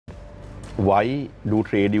why do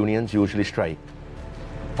trade unions usually strike?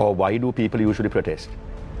 Or why do people usually protest?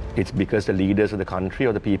 It's because the leaders of the country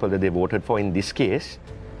or the people that they voted for, in this case,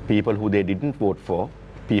 people who they didn't vote for,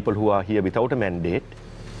 people who are here without a mandate,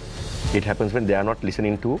 it happens when they are not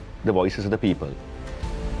listening to the voices of the people.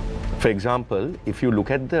 For example, if you look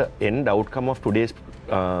at the end outcome of today's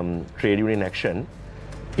trade union action,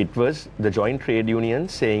 it was the joint trade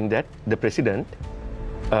unions saying that the president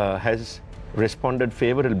has responded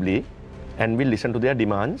favorably and will listen to their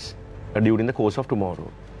demands during the course of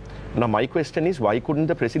tomorrow. Now my question is, why couldn't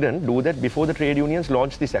the president do that before the trade unions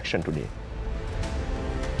launched this action today?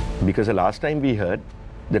 Because the last time we heard,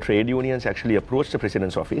 the trade unions actually approached the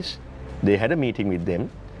president's office, they had a meeting with them,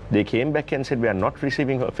 they came back and said we are not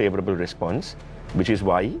receiving a favorable response, which is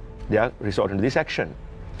why they are resorting to this action.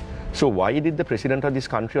 So why did the president of this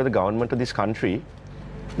country or the government of this country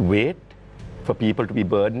wait for people to be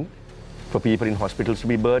burdened, for people in hospitals to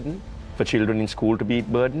be burdened, for children in school to be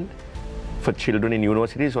burdened, for children in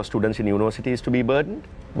universities or students in universities to be burdened?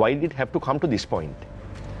 Why did it have to come to this point?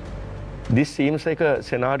 This seems like a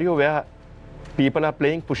scenario where people are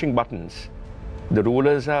pushing buttons. The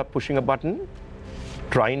rulers are pushing a button,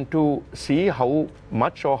 trying to see how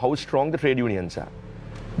much or how strong the trade unions are.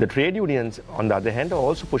 The trade unions, on the other hand, are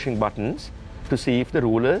also pushing buttons to see if the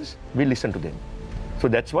rulers will listen to them. So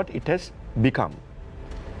that's what it has become.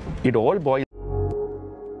 It all boils